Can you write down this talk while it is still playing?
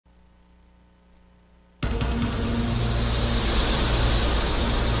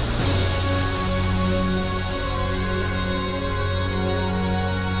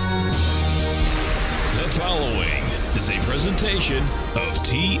presentation of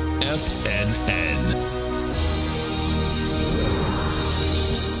TFNN.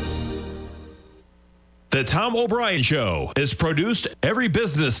 The Tom O'Brien Show is produced every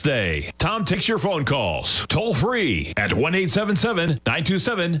business day. Tom takes your phone calls toll free at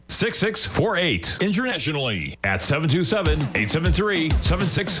 1-877-927-6648. Internationally at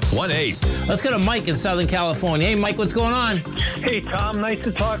 727-873-7618. Let's go to Mike in Southern California. Hey, Mike, what's going on? Hey, Tom, nice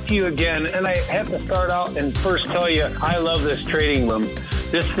to talk to you again. And I have to start out and first tell you, I love this trading room.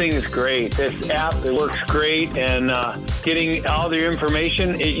 This thing is great. This app, it works great. And getting all the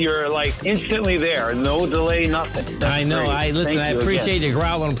information, you're like instantly there. No delay, nothing. That's I know. great. I appreciate your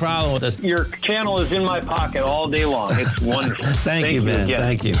growling problem with us. Your channel is in my pocket all day long. It's wonderful. Thank you, man. Again.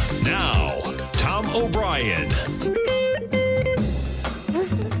 Thank you. Now, Tom O'Brien.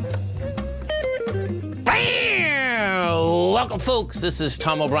 Welcome, folks. This is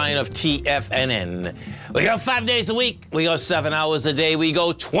Tom O'Brien of TFNN. We go 5 days a week. We go 7 hours a day. We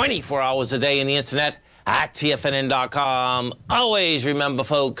go 24 hours a day in the internet at TFNN.com. Always remember,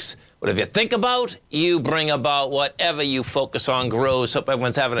 folks, whatever you think about, you bring about. Whatever you focus on grows. Hope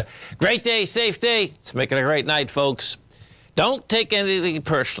everyone's having a great day, safe day. Let's make it a great night, folks. Don't take anything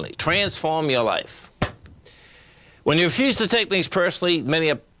personally. Transform your life. When you refuse to take things personally,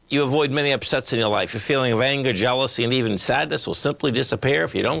 you avoid many upsets in your life. Your feeling of anger, jealousy, and even sadness will simply disappear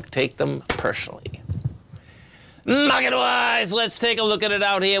if you don't take them personally. Market-wise, let's take a look at it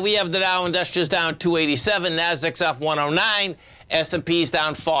out here. We have the Dow Industrials down 287, Nasdaq's up 109, S&P's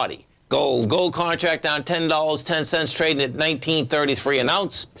down 40. Gold contract down $10.10, trading at $19.33 an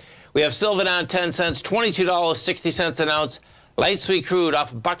ounce. We have silver down 10 cents, $22.60 an ounce. Light sweet crude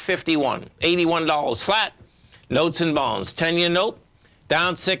off $1.51, $81 flat. Notes and bonds, 10-year note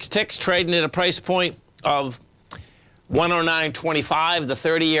down 6 ticks, trading at a price point of $109.25. The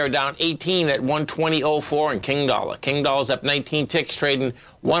 30-year down 18 at $120.04. And King Dollar. King Dollar's up 19 ticks, trading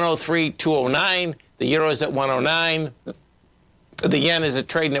 $103.209. The Euro's at 109. The yen is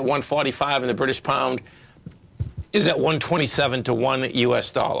trading at 145, and the British pound is at 127 to 1 U.S.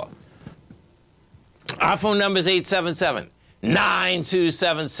 dollar. Our phone number is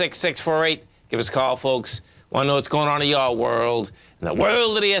 877-927-6648. Give us a call, folks. Want to know what's going on in your world. In the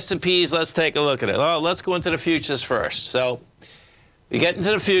world of the S&Ps, let's take a look at it. Well, let's go into the futures first. So, you get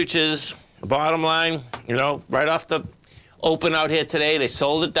into the futures, the bottom line, you know, right off the open out here today, they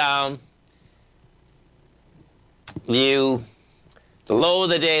sold it down. The low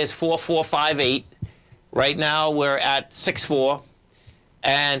of the day is 4458. Right now, we're at 64.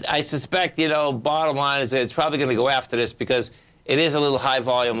 And I suspect, you know, bottom line is that it's probably going to go after this because it is a little high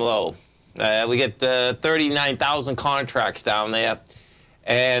volume low. We get 39,000 contracts down there,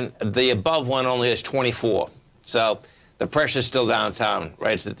 and the above one only has 24. So the pressure's still downtown,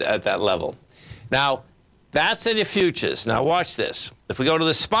 right at that level. Now, that's in your futures. Now, watch this. If we go to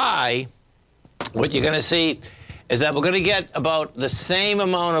the SPY, what you're going to see is that we're going to get about the same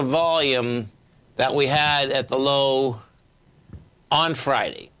amount of volume that we had at the low on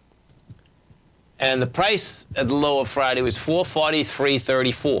Friday. And the price at the low of Friday was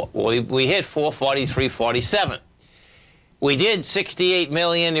 $443.34. Well, we hit $443.47. We did 68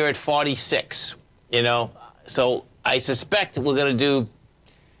 million. You're at 46. You know, so I suspect we're going to do.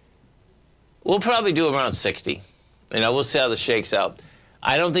 We'll probably do around 60. You know, we'll see how this shakes out.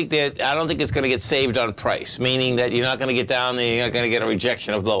 I don't think it's going to get saved on price, meaning that you're not going to get down there. You're not going to get a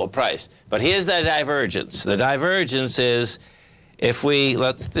rejection of lower price. But here's the divergence. The divergence is if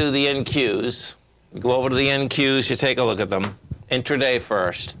let's do the NQs. You go over to the NQs, you take a look at them. Intraday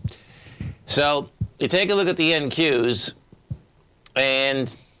first. So you take a look at the NQs,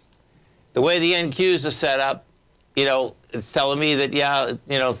 and the way the NQs are set up, you know, it's telling me that, yeah,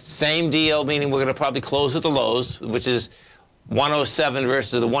 you know, same deal, meaning we're going to probably close at the lows, which is 107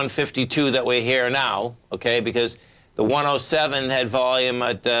 versus the 152 that we're here now, okay, because the 107 had volume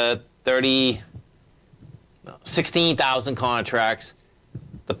at 16,000 contracts.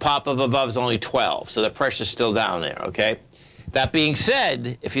 The pop-up above is only 12, so the pressure's still down there, okay? That being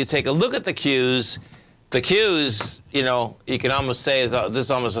said, if you take a look at the Qs, you know, you can almost say this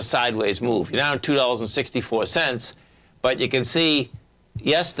is almost a sideways move. You're down $2.64, but you can see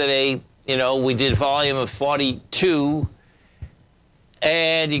yesterday, you know, we did volume of 42,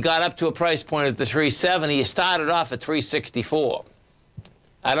 and you got up to a price point at the 370. You started off at 364.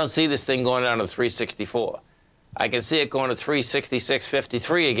 I don't see this thing going down to 364. I can see it going to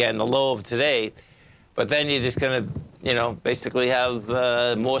 366.53 again, the low of today. But then you're just going to, you know, basically have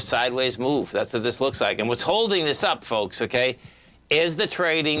more sideways move. That's what this looks like. And what's holding this up, folks, okay, is the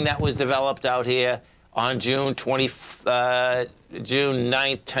trading that was developed out here on June 9th,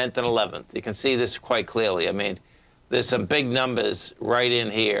 10th, and 11th. You can see this quite clearly. I mean, there's some big numbers right in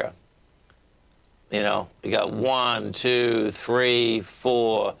here. You know, you got 1, 2, 3,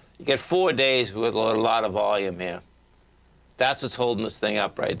 4. You get 4 days with a lot of volume here. That's what's holding this thing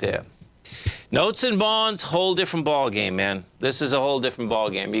up right there. Notes and bonds, whole different ball game, man. This is a whole different ball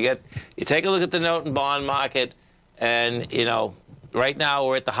game. You take a look at the note and bond market, and you know, right now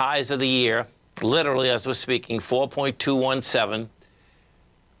we're at the highs of the year. Literally, as we're speaking, 4.217. Let's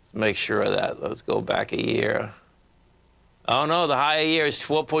make sure of that. Let's go back a year. Oh no, the high of the year is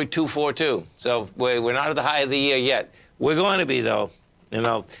 4.242. So we're not at the high of the year yet. We're going to be though. You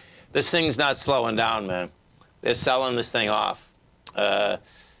know, this thing's not slowing down, man. They're selling this thing off.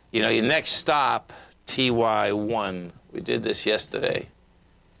 You know, your next stop, TY1. We did this yesterday.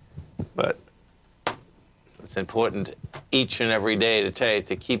 But it's important each and every day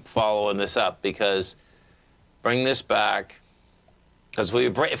to keep following this up, because bring this back. Because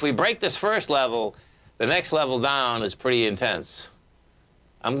if we break this first level, the next level down is pretty intense.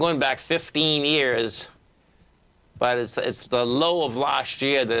 I'm going back 15 years, but it's the low of last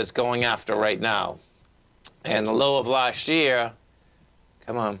year that it's going after right now. And the low of last year,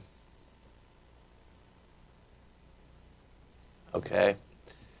 come on. Okay.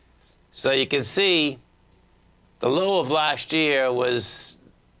 So you can see the low of last year was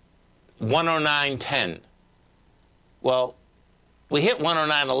 109.10. Well, we hit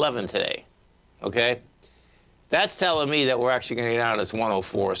 109.11 today, okay? That's telling me that we're actually going to get down to this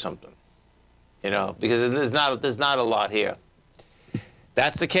 104 or something, you know, because there's not a lot here.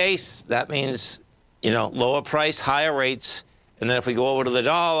 That's the case. That means, you know, lower price, higher rates. And then if we go over to the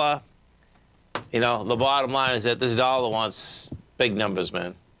dollar, you know, the bottom line is that this dollar wants big numbers,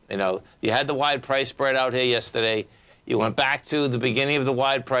 man. You know, you had the wide price spread out here yesterday. You went back to the beginning of the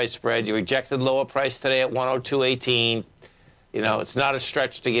wide price spread. You rejected lower price today at 102.18. You know, it's not a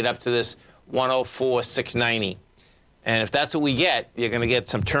stretch to get up to this 104.690. And if that's what we get, you're going to get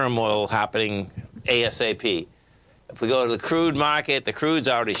some turmoil happening ASAP. If we go to the crude market, the crude's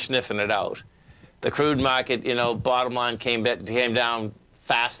already sniffing it out. The crude market, you know, bottom line came down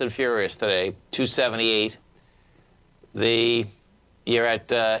fast and furious today, 278. You're at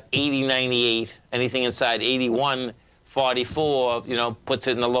 80.98. Anything inside 81.44, you know, puts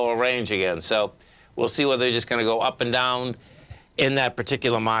it in the lower range again. So we'll see whether they're just going to go up and down in that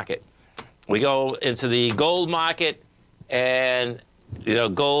particular market. We go into the gold market, and, you know,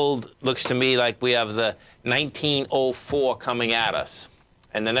 gold looks to me like we have the 1904 coming at us.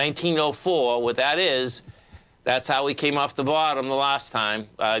 And the 1904, what that is, that's how we came off the bottom the last time,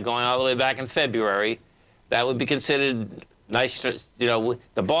 going all the way back in February. That would be considered nice. You know,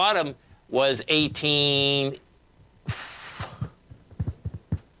 the bottom was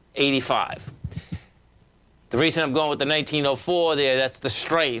 1885. The reason I'm going with the 1904 there, that's the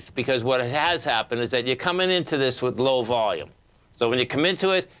strength, because what has happened is that you're coming into this with low volume. So when you come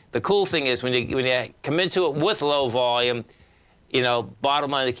into it, the cool thing is when you come into it with low volume, you know,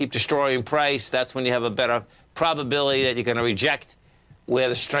 bottom line, to keep destroying price, that's when you have a better probability that you're going to reject where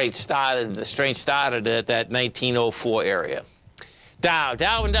the strength started. The strength started at that 1904 area.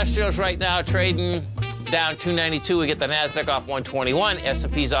 Dow Industrials right now trading down 292. We get the NASDAQ off 121.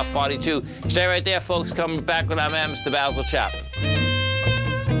 S&P's off 42. Stay right there, folks. Coming back with our man, Mr. Basil Chapman.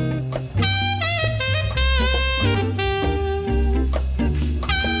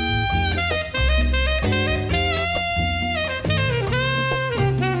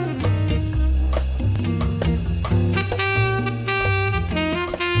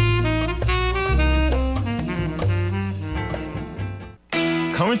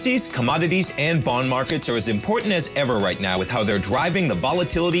 Currencies, commodities, and bond markets are as important as ever right now with how they're driving the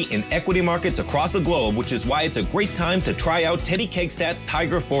volatility in equity markets across the globe, which is why it's a great time to try out Teddy Kegstat's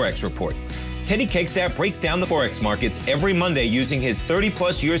Tiger Forex Report. Teddy Kegstat breaks down the Forex markets every Monday using his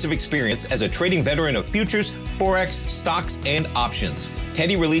 30-plus years of experience as a trading veteran of futures, Forex, stocks, and options.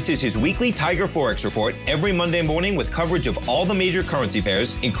 Teddy releases his weekly Tiger Forex Report every Monday morning with coverage of all the major currency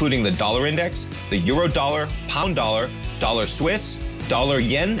pairs, including the dollar index, the euro dollar, pound dollar, dollar Swiss, dollar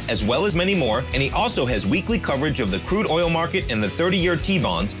yen, as well as many more, and he also has weekly coverage of the crude oil market and the 30-year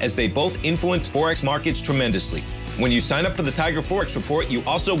T-bonds, as they both influence Forex markets tremendously. When you sign up for the Tiger Forex Report, you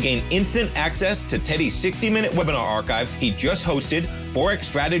also gain instant access to Teddy's 60-minute webinar archive he just hosted, Forex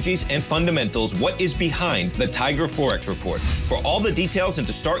Strategies and Fundamentals, What is Behind the Tiger Forex Report. For all the details and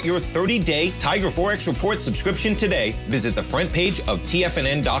to start your 30-day Tiger Forex Report subscription today, visit the front page of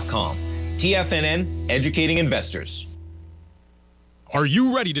TFNN.com. TFNN, educating investors. Are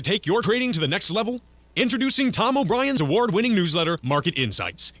you ready to take your trading to the next level? Introducing Tom O'Brien's award-winning newsletter, Market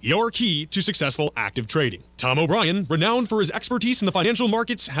Insights, your key to successful active trading. Tom O'Brien, renowned for his expertise in the financial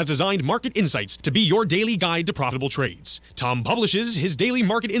markets, has designed Market Insights to be your daily guide to profitable trades. Tom publishes his daily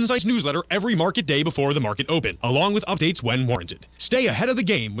Market Insights newsletter every market day before the market open, along with updates when warranted. Stay ahead of the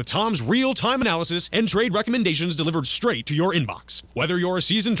game with Tom's real-time analysis and trade recommendations delivered straight to your inbox. Whether you're a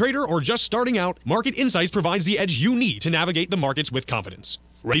seasoned trader or just starting out, Market Insights provides the edge you need to navigate the markets with confidence.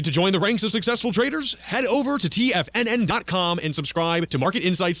 Ready to join the ranks of successful traders? Head over to TFNN.com and subscribe to Market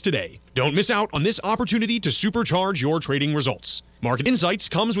Insights today. Don't miss out on this opportunity to supercharge your trading results. Market Insights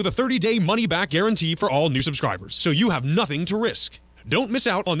comes with a 30-day money-back guarantee for all new subscribers, so you have nothing to risk. Don't miss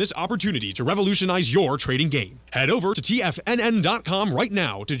out on this opportunity to revolutionize your trading game. Head over to TFNN.com right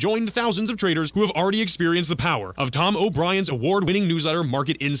now to join the thousands of traders who have already experienced the power of Tom O'Brien's award-winning newsletter,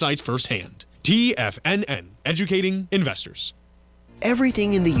 Market Insights, firsthand. TFNN, educating investors.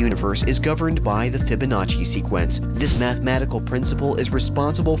 Everything in the universe is governed by the Fibonacci sequence. This mathematical principle is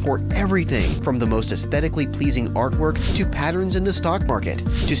responsible for everything from the most aesthetically pleasing artwork to patterns in the stock market.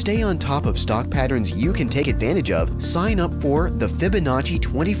 To stay on top of stock patterns you can take advantage of, sign up for the Fibonacci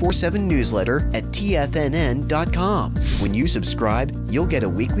 24/7 newsletter at TFNN.com. When you subscribe, you'll get a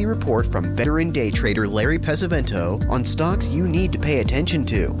weekly report from veteran day trader Larry Pesavento on stocks you need to pay attention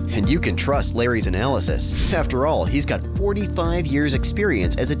to. And you can trust Larry's analysis. After all, he's got 45 years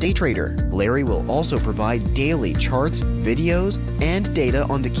experience as a day trader. Larry will also provide daily charts, videos, and data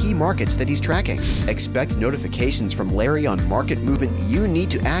on the key markets that he's tracking. Expect notifications from Larry on market movement you need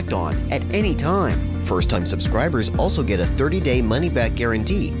to act on at any time. First-time subscribers also get a 30-day money-back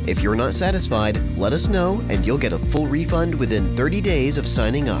guarantee. If you're not satisfied, let us know and you'll get a full refund within 30 days of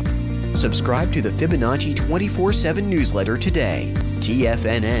signing up. Subscribe to the Fibonacci 24/7 newsletter today.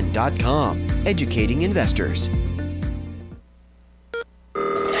 TFNN.com, educating investors.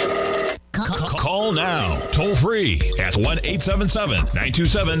 Call now, toll free at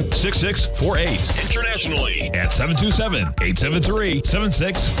 1-877-927-6648. Internationally at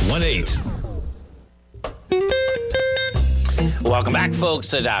 727-873-7618. Welcome back,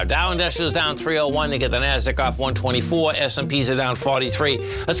 folks. The Dow Industrials down 301. They get the Nasdaq off 124. S&Ps are down 43.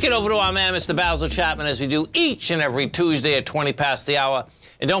 Let's get over to our man, Mr. Basil Chapman, as we do each and every Tuesday at 20 past the hour.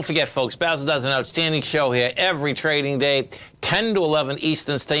 And don't forget, folks, Basil does an outstanding show here every trading day, 10 to 11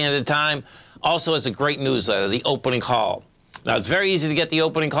 Eastern Standard Time. Also has a great newsletter, The Opening Call. Now, it's very easy to get The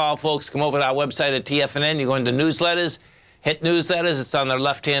Opening Call, folks. Come over to our website at TFNN. You go into newsletters, hit newsletters. It's on the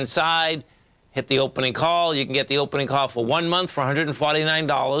left-hand side. Hit The Opening Call. You can get The Opening Call for 1 month for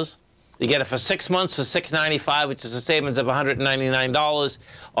 $149. You get it for 6 months for $695, which is a savings of $199,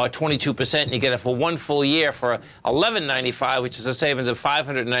 or 22%. And you get it for 1 full year for $1195, which is a savings of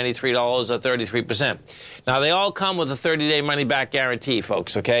 $593, or 33%. Now, they all come with a 30-day money-back guarantee,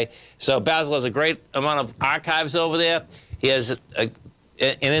 folks, okay? So Basil has a great amount of archives over there. He has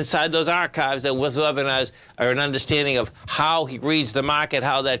and inside those archives, that was webinars are an understanding of how he reads the market,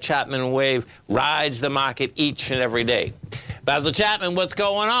 how that Chapman wave rides the market each and every day. Basil Chapman, what's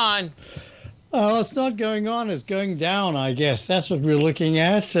going on? It's not going on. It's going down, I guess. That's what we're looking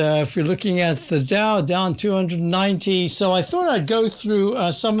at. If we're looking at the Dow, down 290. So I thought I'd go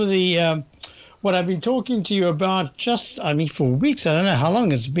through some of the what I've been talking to you about for weeks. I don't know how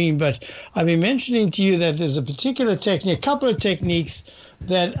long it's been, but I've been mentioning to you that there's a particular technique, a couple of techniques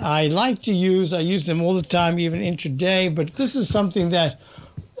that I like to use. I use them all the time, even intraday, but this is something that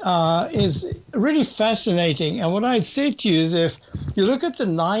is really fascinating. And what I'd say to you is, if you look at the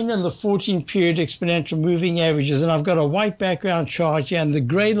 9 and the 14-period exponential moving averages, and I've got a white background chart here, and the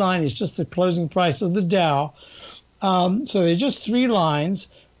gray line is just the closing price of the Dow. So they're just 3 lines.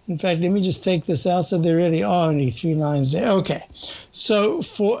 In fact, let me just take this out so there really are only 3 lines there. Okay. So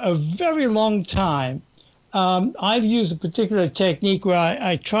for a very long time, I've used a particular technique where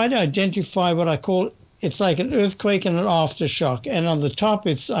I try to identify what I call, it's like an earthquake and an aftershock. And on the top,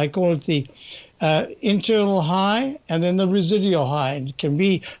 I call it the internal high and then the residual high. And it can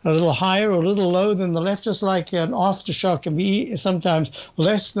be a little higher or a little lower than the left, just like an aftershock can be sometimes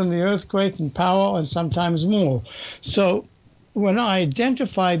less than the earthquake in power and sometimes more. So when I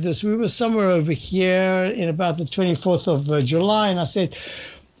identified this, we were somewhere over here in about the 24th of July, and I said,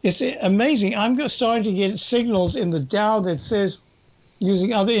 it's amazing. I'm starting to get signals in the Dow that says,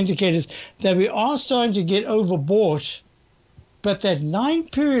 using other indicators, that we are starting to get overbought, but that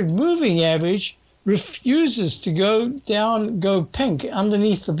 9-period moving average refuses to go down, go pink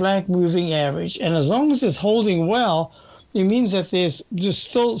underneath the black moving average. And as long as it's holding well, it means that there's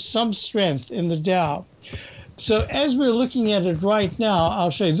still some strength in the Dow. So as we're looking at it right now,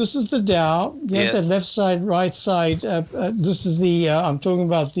 I'll show you. This is the Dow. You have the left side, right side. This is the, I'm talking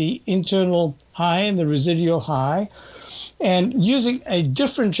about the internal high and the residual high. And using a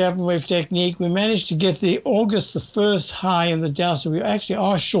different Chapman wave technique, we managed to get the August the 1st high in the Dow. So we actually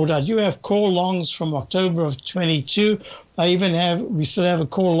are short. I do have call longs from October of 22. We still have a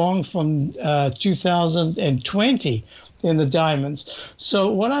call long from 2020 in the diamonds.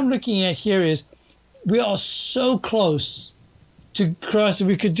 So what I'm looking at here is we are so close to cross.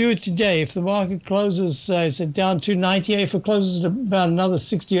 We could do it today. If the market closes, it's down to 98, if it closes at about another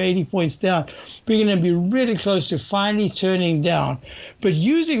 60 or 80 points down, we're going to be really close to finally turning down. But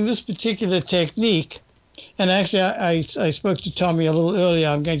using this particular technique, and actually I spoke to Tommy a little earlier,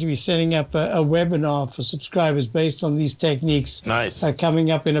 I'm going to be setting up a webinar for subscribers based on these techniques. Nice.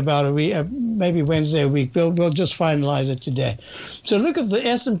 Coming up in about a week, maybe Wednesday a week. We'll just finalize it today. So look at the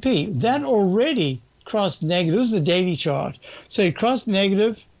S&P. That already crossed negative. This is the daily chart. So it crossed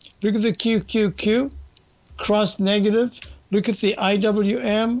negative. Look at the QQQ, crossed negative. Look at the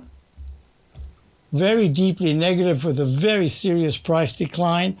IWM, very deeply negative with a very serious price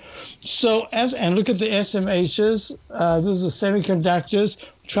decline. So and look at the SMHs. This is the semiconductors.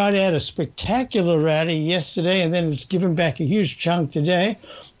 Tried to add a spectacular rally yesterday, and then it's given back a huge chunk today.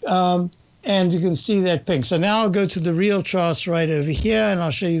 And you can see that pink. So now I'll go to the real charts right over here, and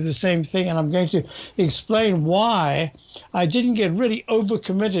I'll show you the same thing. And I'm going to explain why I didn't get really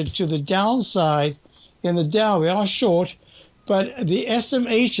overcommitted to the downside in the Dow. We are short, but the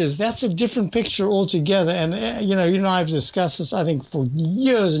SMHs, that's a different picture altogether. And, you and I have discussed this, I think, for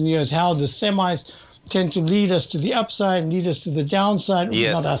years and years, how the semis tend to lead us to the upside and lead us to the downside.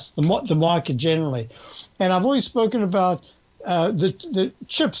 Yes. Not us, the market generally. And I've always spoken about the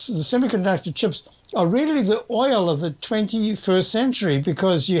chips, the semiconductor chips, are really the oil of the 21st century,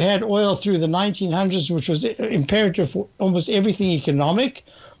 because you had oil through the 1900s, which was imperative for almost everything economic,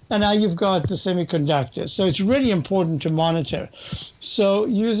 and now you've got the semiconductors. So it's really important to monitor. So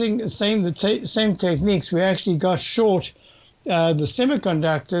using the same techniques, we actually got short the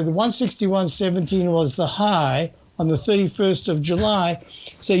semiconductor. The 161.17 was the high on the 31st of July.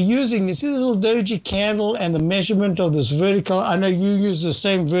 So you see the little doji candle and the measurement of this vertical. I know you use the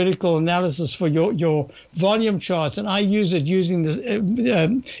same vertical analysis for your volume charts, and I use it using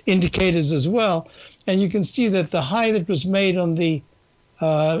the indicators as well. And you can see that the high that was made on the,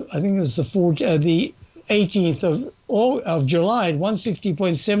 I think it's the 18th of July at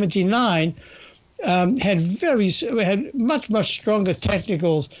 160.79, had much stronger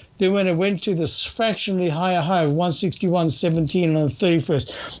technicals than when it went to this fractionally higher high of 161.17 on the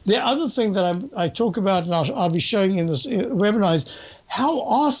 31st. The other thing that I talk about, and I'll be showing in this webinar, is how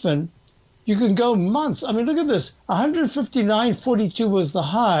often you can go months. I mean, look at this. 159.42 was the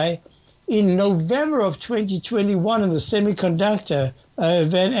high in November of 2021 in the semiconductor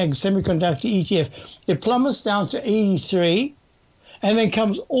Van Egg semiconductor ETF. It plummets down to 83. And then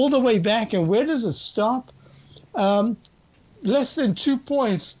comes all the way back, and where does it stop? Less than 2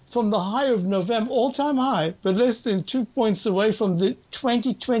 points from the high of November, all-time high, but less than 2 points away from the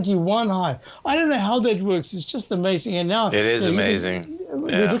 2021 high. I don't know how that works. It's just amazing. And now it is amazing.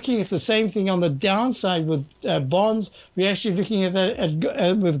 We're looking at the same thing on the downside with bonds. We're actually looking at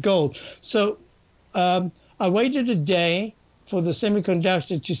that with gold. So I waited a day for the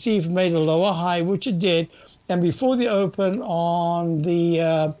semiconductor to see if it made a lower high, which it did. And before the open on the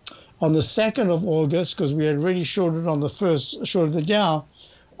 2nd of August, because we had already shorted on the first, shorted the Dow,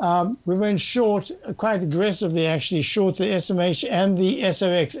 we went short quite aggressively, actually, short the SMH and the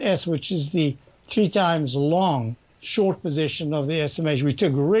SOXS, which is the 3 times long short position of the SMH. We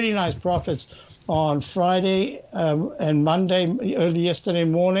took really nice profits on Friday and Monday, early yesterday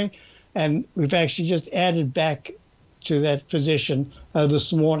morning, and we've actually just added back to that position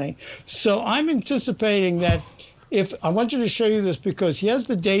this morning. So I'm anticipating that I want you to show you this, because here's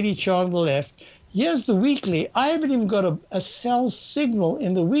the daily chart on the left. Here's the weekly. I haven't even got a sell signal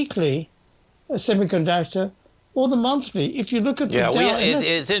in the weekly semiconductor or the monthly. If you look at the Dow,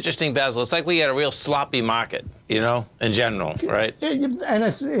 it's interesting, Basil. It's like we had a real sloppy market, in general, right? And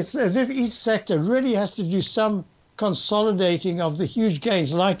it's as if each sector really has to do some consolidating of the huge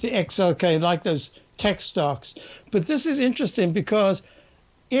gains, like the XLK, like those tech stocks. But this is interesting, because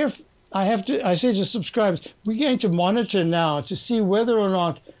if I say to subscribers, we're going to monitor now to see whether or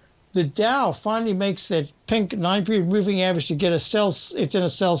not the Dow finally makes that pink 9-period moving average to get a sell. It's in a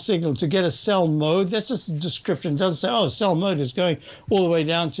sell signal, to get a sell mode. That's just a description. It doesn't say, oh, sell mode is going all the way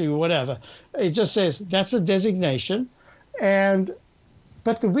down to whatever. It just says that's a designation.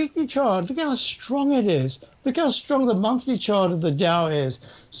 But the weekly chart, look how strong it is. Look how strong the monthly chart of the Dow is.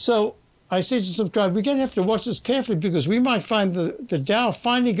 So I say to subscribe, we're going to have to watch this carefully, because we might find the Dow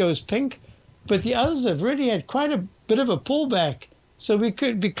finally goes pink, but the others have really had quite a bit of a pullback So we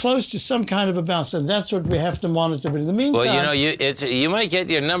could be close to some kind of a bounce, and that's what we have to monitor. But in the meantime, well, you might get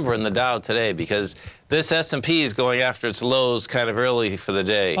your number in the Dow today because this S&P is going after its lows kind of early for the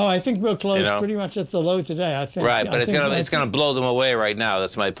day. Oh, I think we'll close pretty much at the low today. I think. Right, but it's gonna blow them away right now.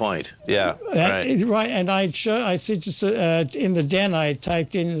 That's my point. Yeah. Right. And I said just in the den I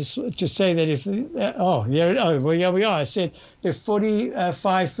typed in to say that if here we are. I said if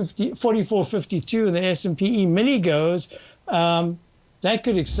 44.52 and the S&P mini goes. That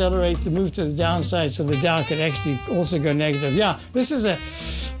could accelerate the move to the downside, so the Dow could actually also go negative. Yeah, this is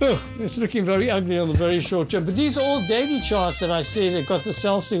it's looking very ugly on the very short term. But these are all daily charts that I see that got the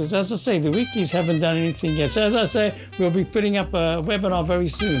sell signals. As I say, the weeklies haven't done anything yet. So as I say, we'll be putting up a webinar very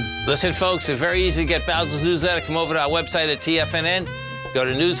soon. Listen, folks, it's very easy to get Basil's newsletter. Come over to our website at TFNN. Go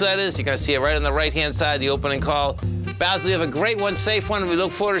to newsletters. You're going to see it right on the right-hand side, the opening call. Basil, you have a great one, safe one, and we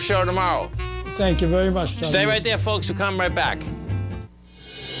look forward to the show tomorrow. Thank you very much, Tom. Stay right there, folks. We'll come right back.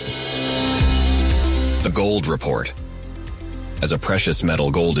 The Gold Report. As a precious metal,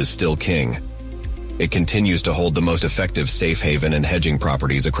 gold is still king. It continues to hold the most effective safe haven and hedging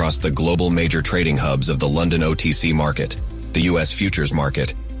properties across the global major trading hubs of the London OTC market, the U.S. futures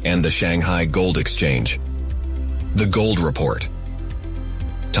market, and the Shanghai Gold Exchange. The Gold Report.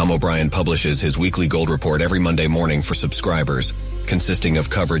 Tom O'Brien publishes his weekly gold report every Monday morning for subscribers, consisting of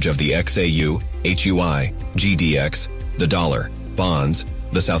coverage of the XAU, HUI, GDX, the dollar, bonds,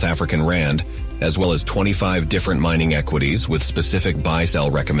 the South African rand, as well as 25 different mining equities with specific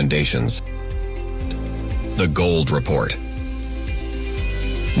buy-sell recommendations. The Gold Report.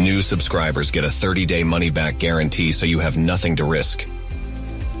 New subscribers get a 30-day money-back guarantee, so you have nothing to risk.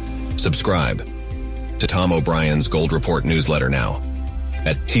 Subscribe to Tom O'Brien's Gold Report newsletter now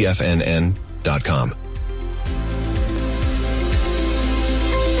at TFNN.com.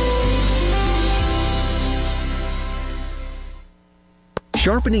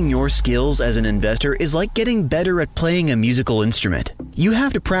 Sharpening your skills as an investor is like getting better at playing a musical instrument. You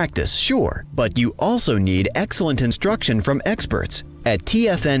have to practice, sure, but you also need excellent instruction from experts. At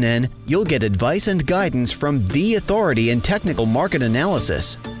TFNN, you'll get advice and guidance from the authority in technical market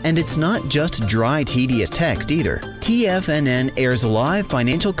analysis. And it's not just dry, tedious text either. TFNN airs live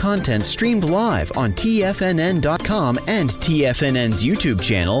financial content streamed live on TFNN.com and TFNN's YouTube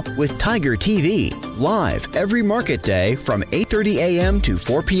channel with Tiger TV, live every market day from 8:30 a.m. to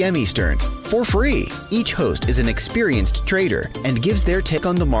 4 p.m. Eastern. For free. Each host is an experienced trader and gives their take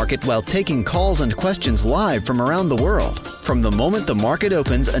on the market while taking calls and questions live from around the world. From the moment the market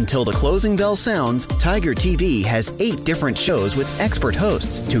opens until the closing bell sounds, Tiger TV has 8 different shows with expert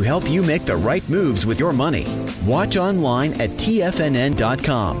hosts to help you make the right moves with your money. Watch online at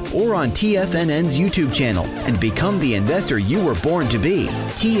TFNN.com or on TFNN's YouTube channel and become the investor you were born to be.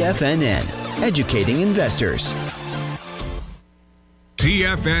 TFNN, educating investors.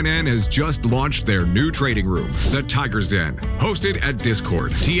 TFNN has just launched their new trading room, the Tiger's Den. Hosted at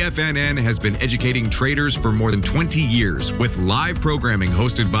Discord, TFNN has been educating traders for more than 20 years with live programming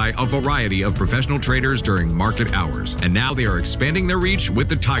hosted by a variety of professional traders during market hours. And now they are expanding their reach with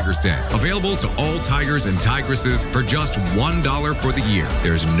the Tiger's Den, available to all Tigers and Tigresses for just $1 for the year.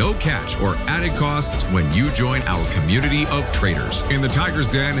 There's no catch or added costs when you join our community of traders. In the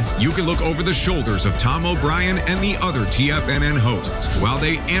Tiger's Den, you can look over the shoulders of Tom O'Brien and the other TFNN hosts while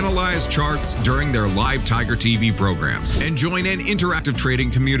they analyze charts during their live Tiger TV programs, and join an interactive trading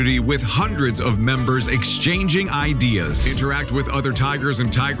community with hundreds of members exchanging ideas. Interact with other Tigers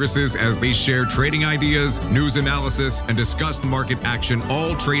and Tigresses as they share trading ideas, news analysis, and discuss the market action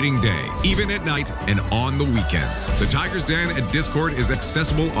all trading day, even at night and on the weekends. The Tiger's Den at Discord is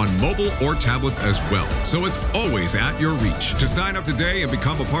accessible on mobile or tablets as well, so it's always at your reach. To sign up today and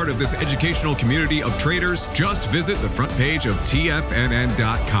become a part of this educational community of traders, just visit the front page of TFNN.com.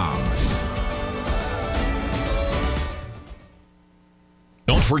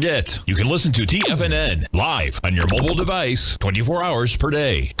 Don't forget, you can listen to TFNN live on your mobile device 24 hours per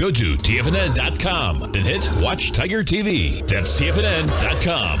day. Go to TFNN.com, then hit Watch Tiger TV. That's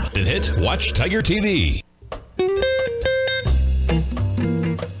TFNN.com, then hit Watch Tiger TV.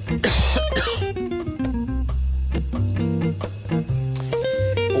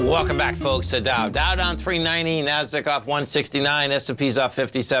 Welcome back, folks, to Dow. Dow down 390, NASDAQ off 169, S&P's off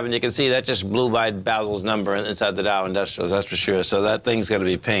 57. You can see that just blew by Basil's number inside the Dow Industrials, that's for sure. So that thing's going to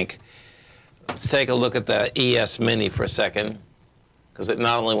be pink. Let's take a look at the ES Mini for a second, because it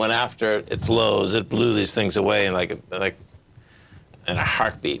not only went after its lows, it blew these things away in like in a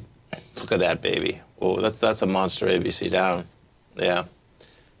heartbeat. Look at that, baby. Whoa, that's a monster ABC down. Yeah.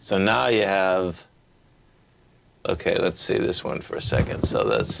 So now you have... Okay, let's see this one for a second. So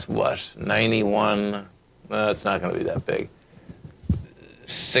that's what, 91? No, it's not going to be that big.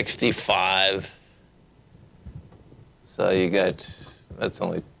 65. So you got, that's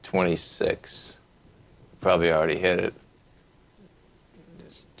only 26. Probably already hit it.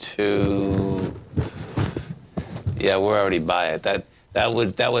 There's 2. Yeah, we're already by it. That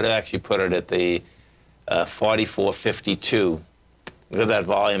would actually put it at the 44.52. Look at that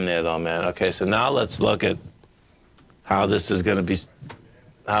volume there, though, man. Okay, so now let's look at how this is going to be,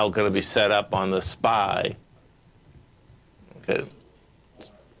 set up on the SPY. Okay.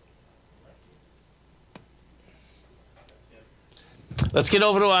 Let's get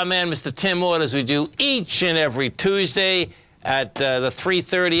over to our man, Mr. Tim Ord, as we do each and every Tuesday at the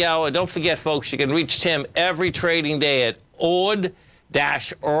 3:30 hour. Don't forget, folks, you can reach Tim every trading day at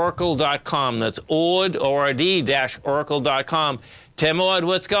ord-oracle.com. That's ord-oracle.com. Tim Ord,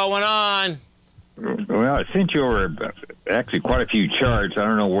 what's going on? Well, I sent you over actually quite a few charts. I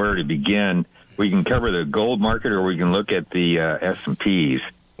don't know where to begin. We can cover the gold market, or we can look at the S&Ps.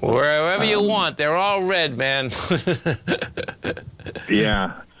 Wherever you want. They're all red, man.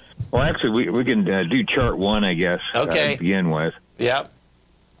 Yeah. Well, actually, we can do chart 1, I guess, okay. To begin with. Yep.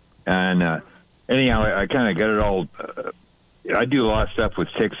 And anyhow, I kind of got it all. I do a lot of stuff with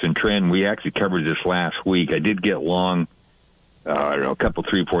ticks and trend. We actually covered this last week. I did get long, I don't know, a couple,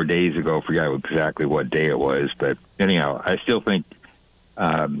 3, 4 days ago. I forgot exactly what day it was. But anyhow, I still think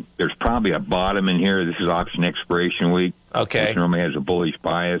there's probably a bottom in here. This is option expiration week. Okay. Which normally has a bullish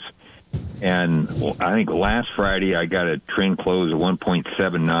bias. And I think last Friday I got a trend close of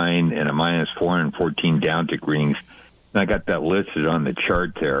 1.79 and a minus 414 downtick readings. And I got that listed on the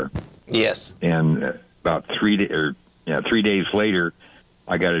chart there. Yes. And about 3 days later,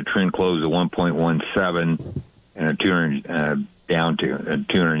 I got a trend close of 1.17 and a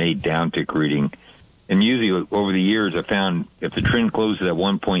 208 downtick reading. And usually over the years, I found if the trend closes at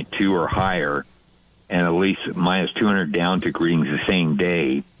 1.2 or higher, and at least minus 200 downtick readings the same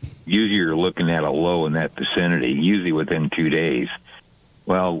day, usually you're looking at a low in that vicinity, usually within 2 days.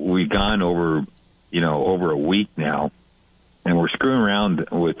 Well, we've gone over a week now, and we're screwing around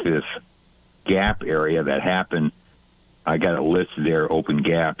with this gap area that happened. I got it listed there, open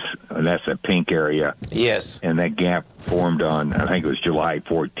gaps. That's a pink area. Yes. And that gap formed on, I think it was July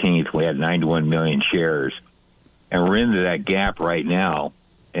 14th. We had 91 million shares. And we're into that gap right now,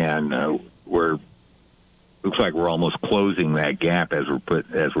 and looks like we're almost closing that gap as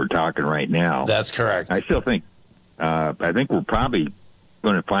we're talking right now. That's correct. I still think we're probably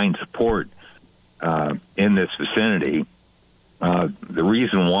going to find support in this vicinity. The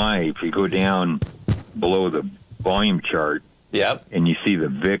reason why, if you go down below the volume chart, yep, and you see the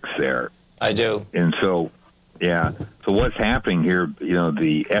VIX there, I do. And so, yeah. So what's happening here?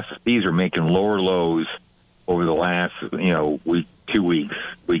 The S&Ps are making lower lows over the last week, 2 weeks,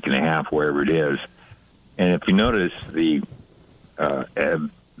 week and a half, wherever it is. And if you notice, the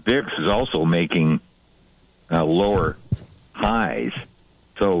VIX is also making lower highs.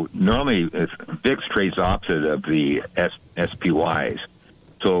 So normally, VIX trades opposite of the SPYs.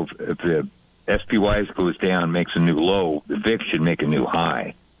 So if the SPYs goes down, makes a new low, the VIX should make a new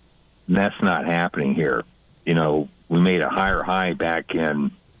high. And that's not happening here. We made a higher high back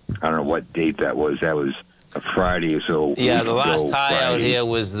in, I don't know what date that was. That was a Friday, so yeah, the last high Friday out here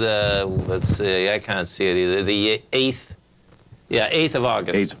was the, let's see, I can't see it either, the 8th. Yeah, 8th of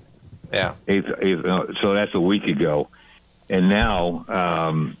August. 8th, so that's a week ago. And now,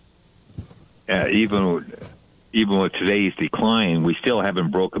 even with today's decline, we still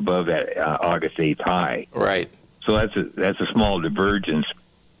haven't broke above that August 8th high. Right. So that's a small divergence.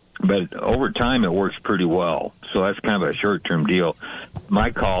 But over time, it works pretty well. So that's kind of a short-term deal.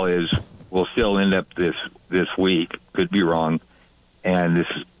 My call is we'll still end up this week, could be wrong, and this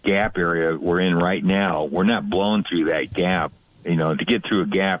gap area we're in right now, we're not blowing through that gap. To get through a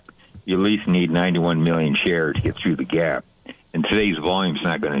gap, you at least need 91 million shares to get through the gap. And today's volume's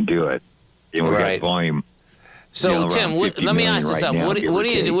not going to do it. And we got volume. So, Tim, let me ask you something. What do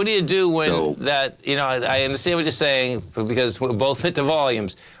you do when I understand what you're saying because we both hit the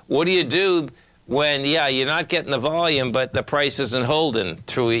volumes. What do you do when, you're not getting the volume, but the price isn't holding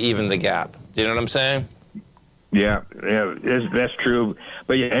through even the gap? Do you know what I'm saying? Yeah, that's true.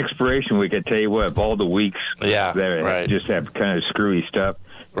 But expiration week, I tell you what, of all the weeks that just have kind of screwy stuff,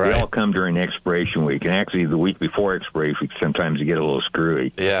 they all come during expiration week. And actually, the week before expiration week, sometimes you get a little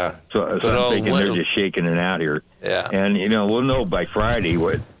screwy. Yeah. So I'm thinking they're just shaking it out here. Yeah. And, we'll know by Friday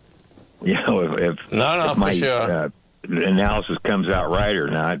what, if my analysis comes out right or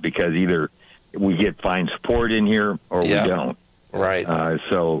not, because either we find support in here or we don't. Right.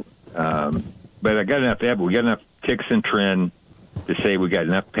 But I got enough. We got enough ticks and trend. to say we got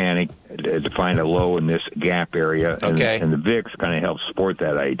enough panic to find a low in this gap area. Okay. And the VIX kind of helps support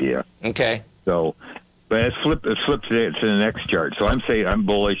that idea. Okay. So, but let's flip to the next chart. So I'm saying I'm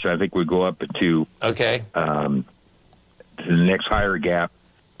bullish. I think we go up to Okay. To the next higher gap,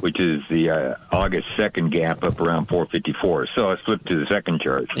 which is the August 2nd gap up around 454. So let's flip to the second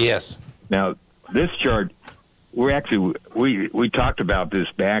chart. Yes. Now, this chart, we talked about this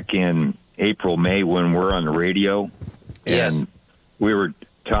back in April, May when we're on the radio. Yes. And we were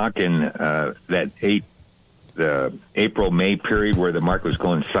talking the April, May period where the market was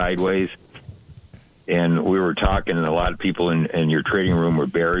going sideways. And we were talking, and a lot of people in your trading room were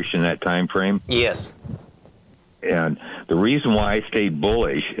bearish in that time frame. Yes. And the reason why I stayed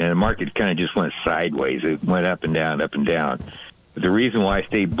bullish, and the market kind of just went sideways. It went up and down, up and down. But the reason why I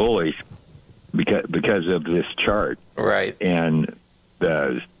stayed bullish, because of this chart. Right. And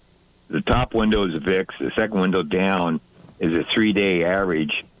the top window is the VIX. The second window down is a 3-day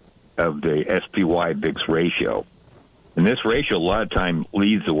average of the SPY VIX ratio. And this ratio, a lot of time,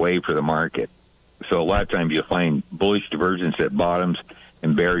 leads the way for the market. So a lot of times you'll find bullish divergence at bottoms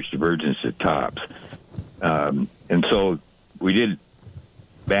and bearish divergence at tops. And so we did,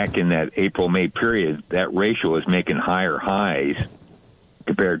 back in that April-May period, that ratio was making higher highs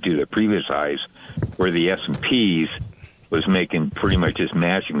compared to the previous highs, where the S&Ps was making pretty much just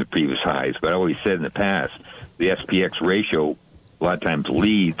matching the previous highs. But I always said in the past, the SPX ratio a lot of times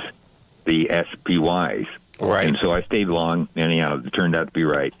leads the SPYs. Right. And so I stayed long, and it turned out to be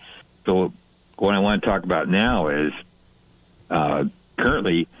right. So what I want to talk about now is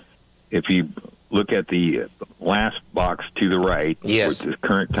currently, if you look at the last box to the right, yes, which is the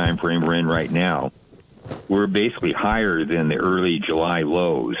current time frame we're in right now, we're basically higher than the early July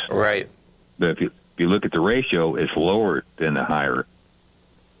lows. Right. But if you look at the ratio, it's lower than the higher.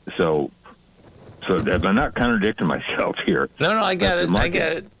 So I'm not contradicting myself here. No, I get it. I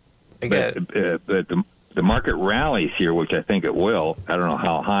get it. But the market rallies here, which I think it will. I don't know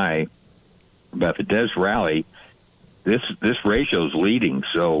how high, but if it does rally, this ratio is leading.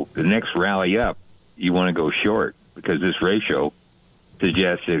 So the next rally up, you want to go short, because this ratio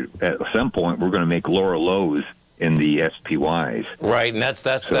suggests that at some point we're going to make lower lows in the SPYs. Right, and that's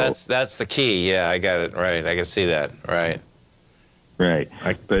the key. Yeah, I got it. Right, I can see that. Right. Right.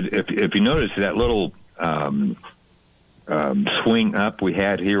 But if you notice that little swing up we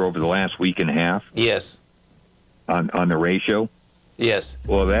had here over the last week and a half. Yes. On the ratio. Yes.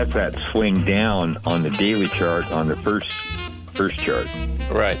 Well, that's that swing down on the daily chart on the first chart.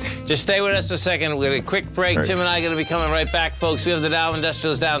 Right. Just stay with us a second. We're going to a quick break. Right. Tim and I are going to be coming right back, folks. We have the Dow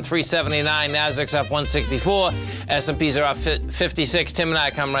Industrials down 379. Nasdaq's up 164. S&Ps are up 56. Tim and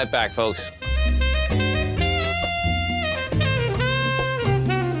I come right back, folks.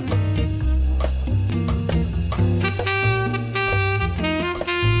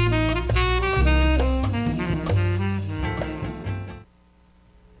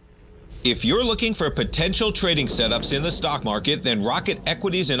 If you're looking for potential trading setups in the stock market, then Rocket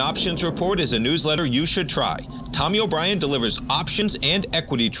Equities and Options Report is a newsletter you should try. Tommy O'Brien delivers options and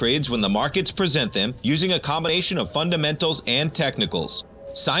equity trades when the markets present them, using a combination of fundamentals and technicals.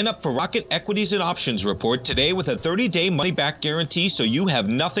 Sign up for Rocket Equities and Options Report today with a 30-day money-back guarantee, so you have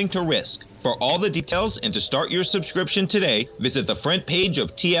nothing to risk. For all the details and to start your subscription today, visit the front page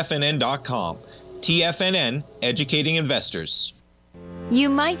of TFNN.com. TFNN, educating investors. You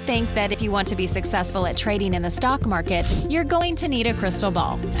might think that if you want to be successful at trading in the stock market, you're going to need a crystal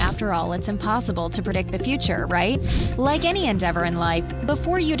ball. After all, it's impossible to predict the future, right? Like any endeavor in life,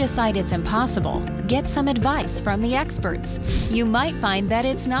 before you decide it's impossible, get some advice from the experts. You might find that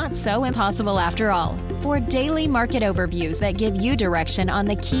it's not so impossible after all. For daily market overviews that give you direction on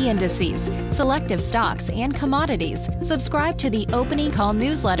the key indices, selective stocks, and commodities, subscribe to the Opening Call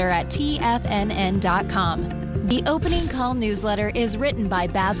newsletter at TFNN.com. The Opening Call newsletter is written by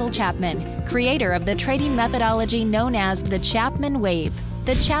Basil Chapman, creator of the trading methodology known as the Chapman Wave.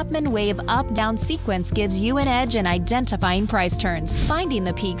 The Chapman Wave up-down sequence gives you an edge in identifying price turns, finding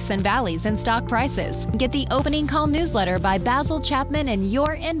the peaks and valleys in stock prices. Get the Opening Call newsletter by Basil Chapman in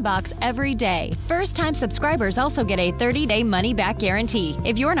your inbox every day. First-time subscribers also get a 30-day money-back guarantee.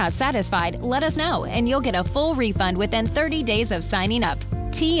 If you're not satisfied, let us know, and you'll get a full refund within 30 days of signing up.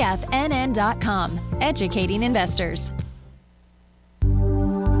 TFNN.com, educating investors.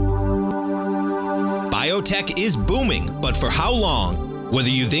 Biotech is booming, but for how long? Whether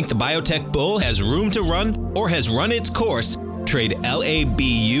you think the biotech bull has room to run or has run its course, trade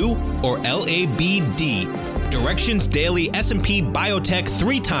LABU or LABD. Direction's daily S&P Biotech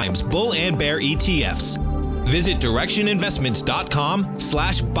 3x bull and bear ETFs. Visit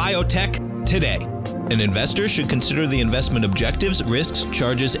directioninvestments.com/biotech today. An investor should consider the investment objectives, risks,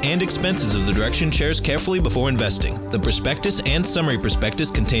 charges, and expenses of the Direction shares carefully before investing. The prospectus and summary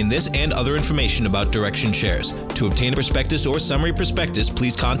prospectus contain this and other information about Direction shares. To obtain a prospectus or summary prospectus,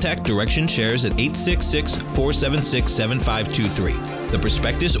 please contact Direction Shares at 866-476-7523. The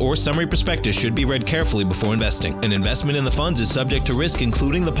prospectus or summary prospectus should be read carefully before investing. An investment in the funds is subject to risk,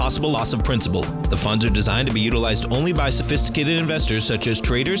 including the possible loss of principal. The funds are designed to be utilized only by sophisticated investors such as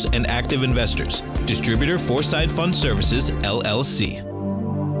traders and active investors. Distributor Foreside Fund Services, LLC.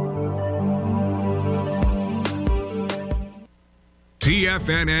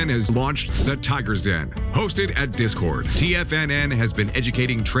 TFNN has launched the Tiger's Den. Hosted at Discord, TFNN has been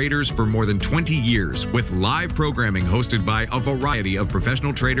educating traders for more than 20 years with live programming hosted by a variety of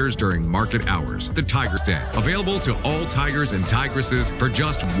professional traders during market hours. The Tiger's Den, available to all tigers and tigresses for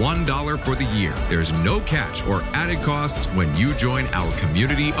just $1 for the year. There's no catch or added costs when you join our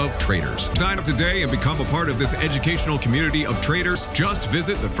community of traders. Sign up today and become a part of this educational community of traders. Just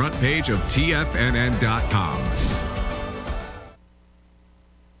visit the front page of TFNN.com.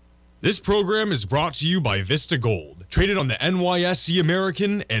 This program is brought to you by Vista Gold, traded on the NYSE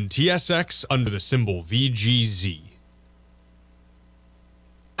American and TSX under the symbol VGZ.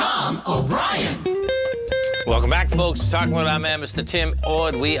 Tom O'Brien. Welcome back, folks. Talking with our man, Mr. Tim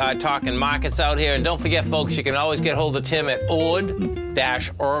Ord. We are talking markets out here. And don't forget, folks, you can always get hold of Tim at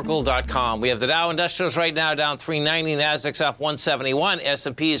ord-oracle.com. We have the Dow Industrials right now down 390, Nasdaq's off 171,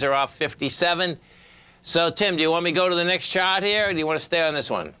 S&Ps are off 57. So, Tim, do you want me to go to the next chart here, or do you want to stay on this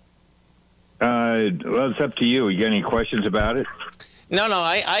one? Well, it's up to you. You got any questions about it? No,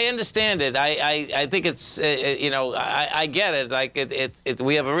 I understand it. I think it's, I get it. Like,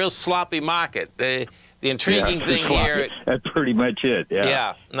 we have a real sloppy market. The intriguing thing here. That's pretty much it. Yeah.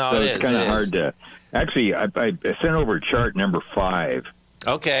 Yeah. No, so it it's is. kind of hard to. Actually, I sent over chart number 5.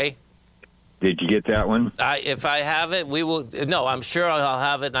 Okay. Did you get that one? If I have it, we will. No, I'm sure I'll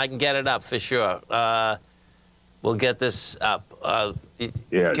have it, and I can get it up for sure. We'll get this up.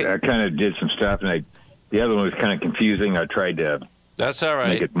 Yeah, I kind of did some stuff, and the other one was kind of confusing. I tried to. That's all right.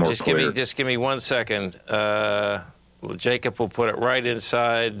 Make it more clear. Just give me 1 second. Well, Jacob will put it right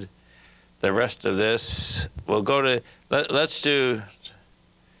inside the rest of this. We'll go to. Let's do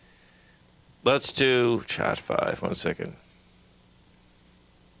chart 5. 1 second.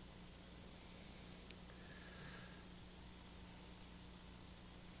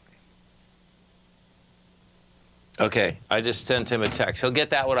 Okay, I just sent him a text. He'll get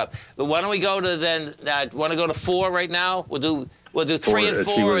that one up. Why don't we go to then? Want to go to 4 right now? We'll do 3 and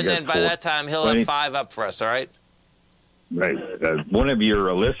 4, and then by that time he'll have 5 up for us. All right. Right. One of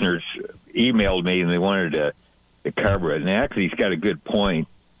your listeners emailed me and they wanted to cover it, and actually he's got a good point.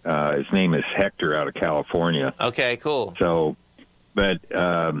 His name is Hector out of California. Okay, cool. So, but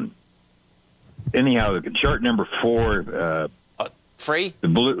anyhow, the chart number 4. Free. The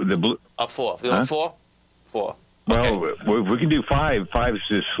blue. 4. You want 4? 4. Well, we can do 5. 5 is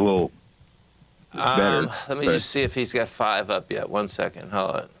just a little better. Let me just see if he's got 5 up yet. 1 second.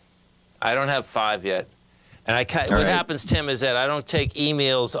 Hold on. I don't have 5 yet. And what happens, Tim, is that I don't take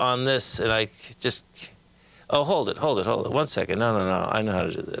emails on this, and I just... Oh, hold it. 1 second. No. I know how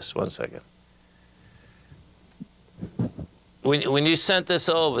to do this. 1 second. When you sent this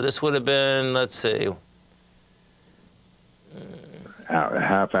over, this would have been, let's see... A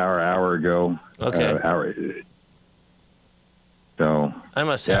half hour ago. Okay. So I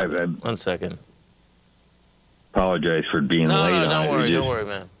must have 1 second. Apologize for being late. No, don't worry,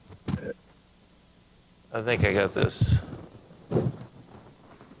 man. I think I got this.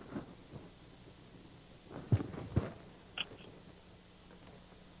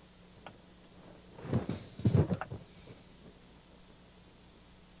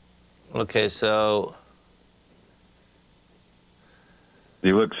 Okay, so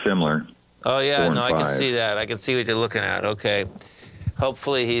they look similar. Oh, yeah, no, I can see that. I can see what you're looking at. Okay.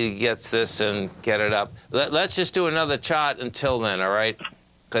 Hopefully he gets this and get it up. Let's just do another chart until then, all right?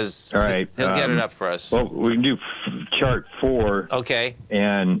 Because he'll get it up for us. Well, we can do chart 4. Okay.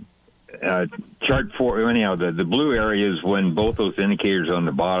 And chart 4, anyhow, the blue area is when both those indicators on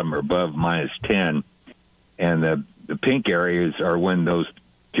the bottom are above -10. And the pink areas are when those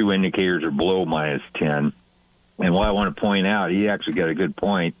 2 indicators are below -10. And what I want to point out, he actually got a good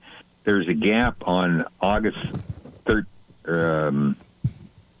point. There's a gap on August 3rd.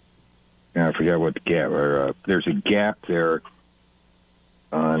 I forgot what the gap. There's a gap there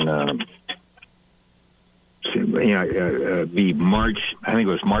on the March. I think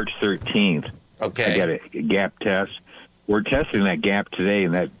it was March 13th. Okay. I got a gap test. We're testing that gap today,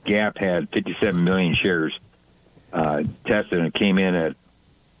 and that gap had 57 million shares tested, and it came in at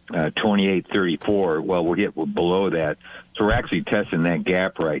 28.34. Well, we'll get below that. So we're actually testing that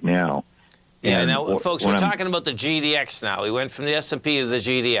gap right now. Yeah, and now, folks, we're talking about the GDX now. We went from the S&P to the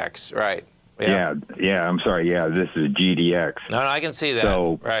GDX, right? Yeah, I'm sorry. Yeah, this is GDX. No, I can see that.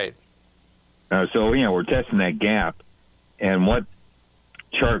 So, right. So, we're testing that gap. And what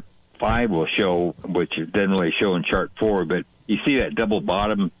chart 5 will show, which it doesn't really show in chart 4, but you see that double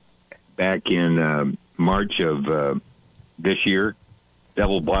bottom back in March of this year,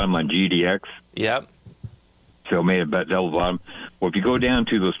 double bottom on GDX. Yep. So made a double bottom. Well, if you go down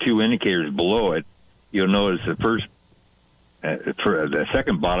to those two indicators below it, you'll notice the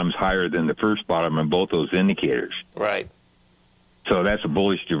second bottom's higher than the first bottom on both those indicators. Right. So that's a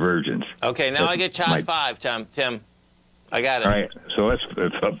bullish divergence. Okay, now I get chart 5, Tim. I got it. All right, so that's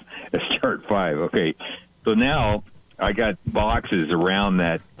chart 5. Okay, so now I got boxes around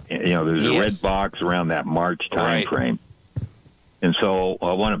that. There's a red box around that March time frame. And so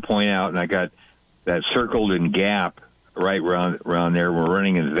I want to point out, and I got that circled in gap right around there. We're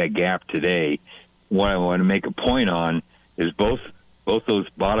running into that gap today. What I want to make a point on is both those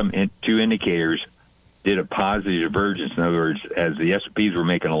bottom two indicators did a positive divergence. In other words, as the S&Ps were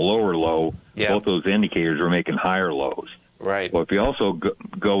making a lower low, both those indicators were making higher lows. Right. Well, if you also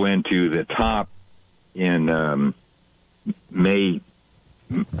go into the top in May,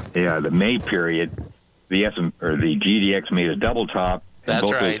 the May period, the GDX made a double top, and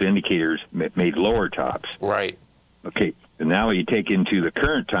both those indicators made lower tops. Right. Okay. And now you take into the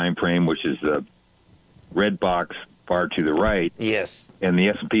current time frame, which is the red box far to the right. Yes. And the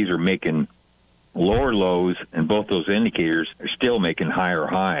S&Ps are making lower lows, and both those indicators are still making higher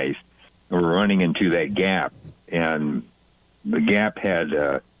highs. And we're running into that gap, and the gap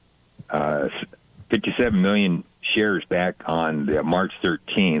had 57 million shares back on the March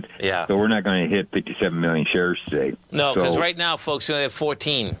 13th. Yeah. So we're not going to hit 57 million shares today. No, because right now, folks, we only have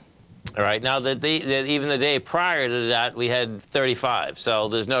 14. All right. Now, that even the day prior to that, we had 35. So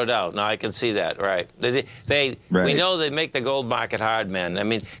there's no doubt. No, I can see that. Right. We know they make the gold market hard, man. I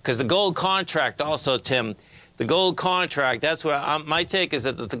mean, because the gold contract also, Tim, the gold contract, that's where my take is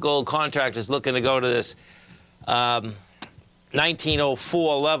that the gold contract is looking to go to this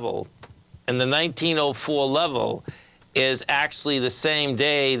 1904 level. And the 1904 level is actually the same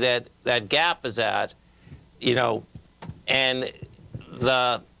day that gap is at, and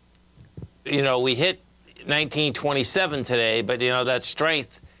we hit 1927 today, but that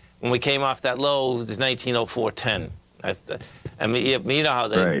strength when we came off that low is 1904.10. I mean, you know how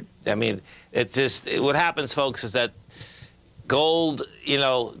they. Right. I mean, it's just what happens, folks, is that gold,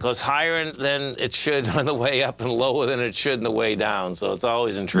 goes higher than it should on the way up and lower than it should on the way down. So it's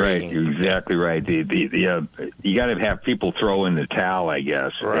always intriguing. Right, exactly right. You got to have people throw in the towel, I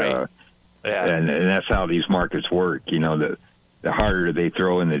guess. Right. And that's how these markets work. The harder they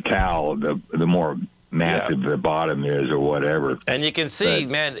throw in the towel, the more massive the bottom is, or whatever. And you can see,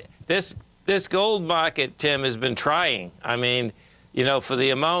 man, this gold market, Tim, has been trying. I mean, for the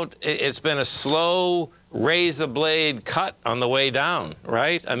amount, it's been a slow razor blade cut on the way down,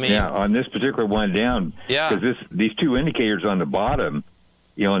 right? I mean, on this particular one down, because these two indicators on the bottom,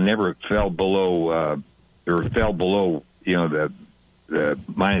 never fell below, the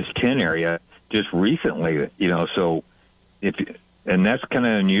minus 10 area just recently, so and that's kind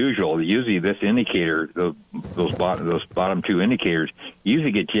of unusual. Usually this indicator, those bottom two indicators,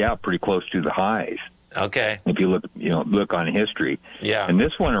 usually get you out pretty close to the highs. Okay. If you look on history. Yeah. And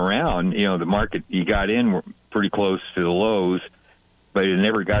this one around, the market, you got in pretty close to the lows, but it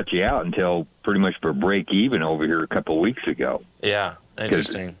never got you out until pretty much for break even over here a couple of weeks ago. Yeah.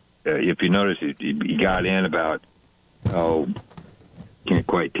 Interesting. If you notice, you got in about, can't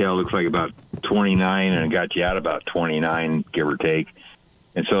quite tell, looks like about 29, and it got you out about 29, give or take.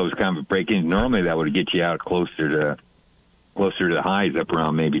 And so it was kind of a break in. Normally that would get you out closer to the highs, up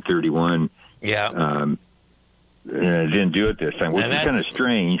around maybe 31. Yeah. And it didn't do it this time, which is kind of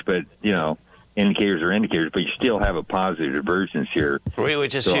strange, but, indicators are indicators, but you still have a positive divergence here.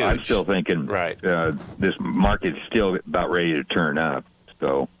 Which is huge. I'm still thinking this market is still about ready to turn up.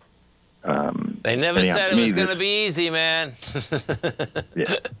 So they never said it was going to be easy, man.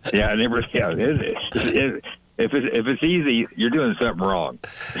 I never. Yeah, if it's easy, you're doing something wrong.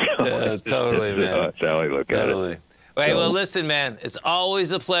 Totally, man. That's how I look at it. Hey, well, listen, man, it's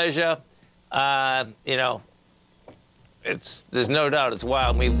always a pleasure. There's no doubt it's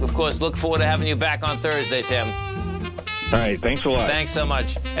wild. We, of course, look forward to having you back on Thursday, Tim. All right, thanks a lot. Thanks so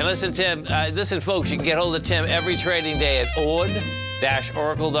much. And listen, Tim, folks, you can get hold of Tim every trading day at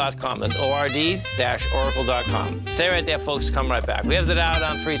ord-oracle.com. That's ord-oracle.com. Stay right there, folks. Come right back. We have the Dow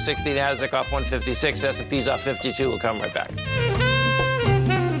down 360, Nasdaq off 156, S&P's off 52. We'll come right back.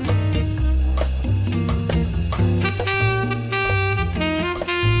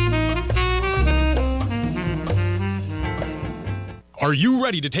 Are you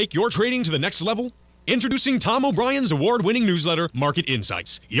ready to take your trading to the next level? Introducing Tom O'Brien's award-winning newsletter, Market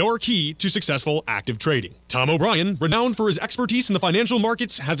Insights, your key to successful active trading. Tom O'Brien, renowned for his expertise in the financial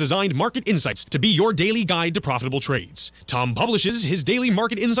markets, has designed Market Insights to be your daily guide to profitable trades. Tom publishes his daily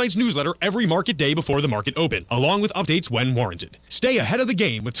Market Insights newsletter every market day before the market open, along with updates when warranted. Stay ahead of the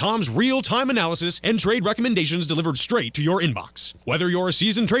game with Tom's real-time analysis and trade recommendations delivered straight to your inbox. Whether you're a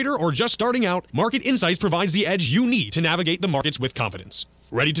seasoned trader or just starting out, Market Insights provides the edge you need to navigate the markets with confidence.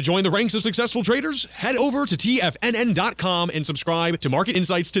 Ready to join the ranks of successful traders? Head over to TFNN.com and subscribe to Market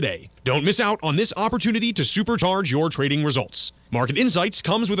Insights today. Don't miss out on this opportunity to supercharge your trading results. Market Insights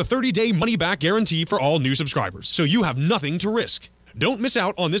comes with a 30-day money-back guarantee for all new subscribers, so you have nothing to risk. Don't miss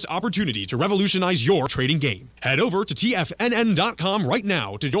out on this opportunity to revolutionize your trading game. Head over to TFNN.com right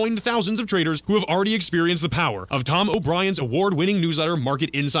now to join the thousands of traders who have already experienced the power of Tom O'Brien's award-winning newsletter, Market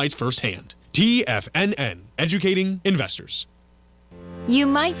Insights, firsthand. TFNN, educating investors. You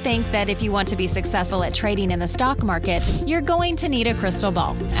might think that if you want to be successful at trading in the stock market, you're going to need a crystal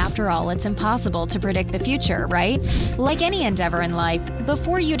ball. After all, it's impossible to predict the future, right? Like any endeavor in life,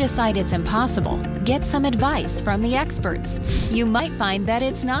 before you decide it's impossible, get some advice from the experts. You might find that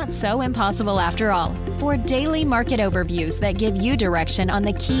it's not so impossible after all. For daily market overviews that give you direction on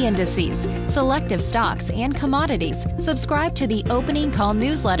the key indices, selective stocks, and commodities, subscribe to the Opening Call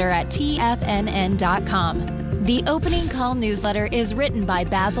newsletter at TFNN.com. The Opening Call newsletter is written by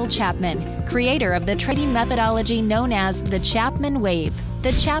Basil Chapman, creator of the trading methodology known as the Chapman Wave.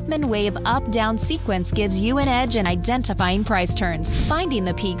 The Chapman Wave up-down sequence gives you an edge in identifying price turns, finding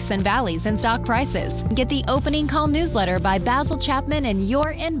the peaks and valleys in stock prices. Get the Opening Call newsletter by Basil Chapman in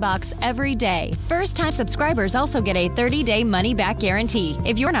your inbox every day. First-time subscribers also get a 30-day money-back guarantee.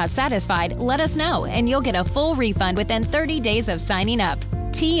 If you're not satisfied, let us know, and you'll get a full refund within 30 days of signing up.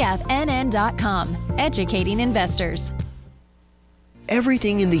 TFNN.com, educating investors.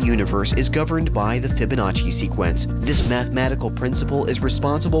 Everything in the universe is governed by the Fibonacci sequence. This mathematical principle is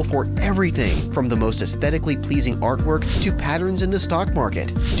responsible for everything from the most aesthetically pleasing artwork to patterns in the stock market.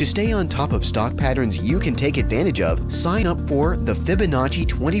 To stay on top of stock patterns you can take advantage of, sign up for the Fibonacci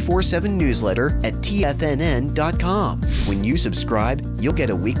 24/7 newsletter at TFNN.com. When you subscribe, you'll get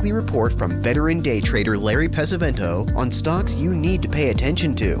a weekly report from veteran day trader Larry Pesavento on stocks you need to pay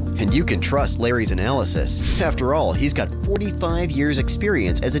attention to. And you can trust Larry's analysis. After all, he's got 45 years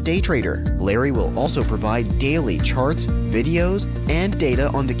experience as a day trader. Larry will also provide daily charts, videos, and data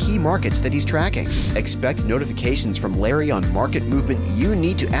on the key markets that he's tracking. Expect notifications from Larry on market movement you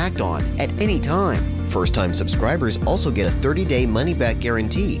need to act on at any time. First-time subscribers also get a 30-day money-back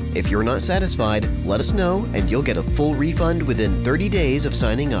guarantee. If you're not satisfied, let us know and you'll get a full refund within 30 days of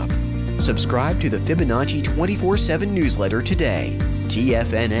signing up. Subscribe to the Fibonacci 24/7 newsletter today.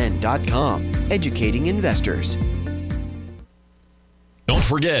 TFNN.com, educating investors. Don't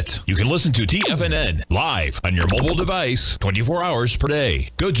forget, you can listen to TFNN live on your mobile device 24 hours per day.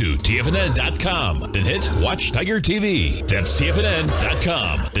 Go to TFNN.com, then hit Watch Tiger TV. That's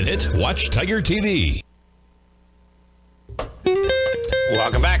TFNN.com, then hit Watch Tiger TV.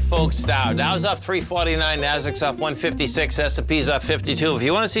 Welcome back, folks. Dow's up 349, Nasdaq's up 156, S&P's up 52. If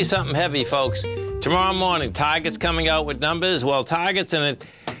you want to see something heavy, folks, tomorrow morning, Target's coming out with numbers. Well, Target's in it.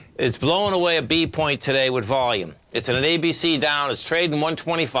 It's blowing away a B point today with volume. It's in an ABC down. It's trading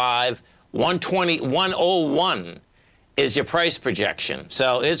 125. 101 is your price projection.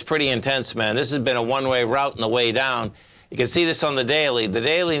 So it's pretty intense, man. This has been a one-way route on the way down. You can see this on the daily. The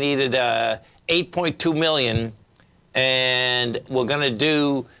daily needed 8.2 million, and we're going to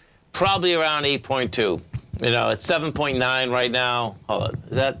do probably around 8.2. You know, it's 7.9 right now. Hold on.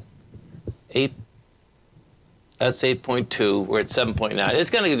 Is that 8? That's 8.2. We're at 7.9. It's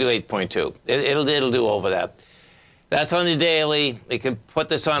going to do 8.2. It'll do over that. That's on the daily. You can put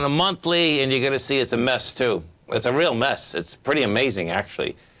this on a monthly, and you're going to see it's a mess, too. It's a real mess. It's pretty amazing,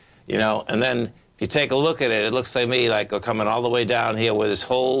 actually. You know, and then if you take a look at it, it looks like me like we're coming all the way down here where this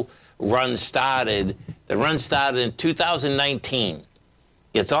whole run started. The run started in 2019.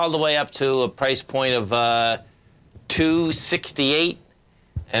 It's all the way up to a price point of 268.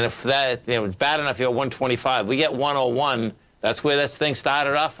 And if that, you know, it's bad enough you're at 125. We get 101. That's where this thing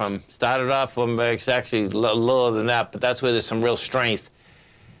started off from. It's actually lower than that, but that's where there's some real strength.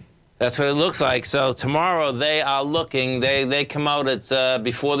 That's what it looks like. So tomorrow they are looking, they come out at,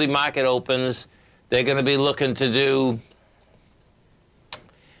 before the market opens, they're going to be looking to do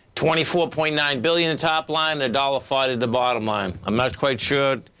 24.9 billion in top line and $1.40 the bottom line. I'm not quite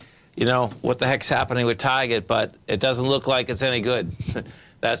sure, you know, what the heck's happening with Target, but it doesn't look like it's any good.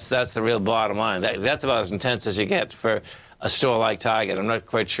 That's the real bottom line. That's about as intense as you get for a store like Target. I'm not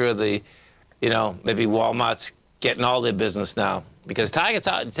quite sure maybe Walmart's getting all their business now. because Target's,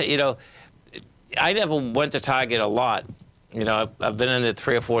 you know, I never went to Target a lot. You know, I've been in it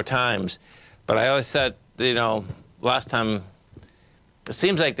 3 or 4 times, but I always thought, you know, last time, it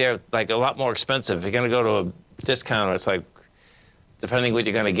seems like they're like a lot more expensive. If you're going to go to a discounter, it's like, depending what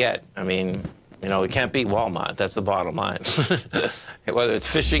you're going to get. I mean, you know, we can't beat Walmart. That's the bottom line. Whether it's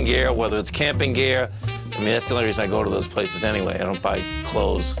fishing gear, whether it's camping gear. I mean, that's the only reason I go to those places anyway. I don't buy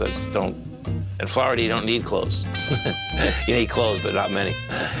clothes. I just don't. In Florida, you don't need clothes. You need clothes, but not many.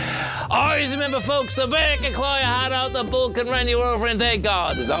 Always remember, folks, the bear can claw your heart out, the bull can run you over, and thank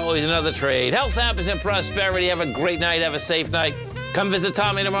God there's always another trade. Health, happiness, and prosperity. Have a great night. Have a safe night. Come visit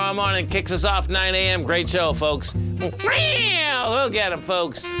Tommy tomorrow morning. Kicks us off 9 a.m. Great show, folks. We'll get him,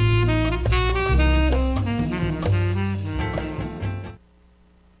 folks.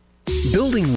 Building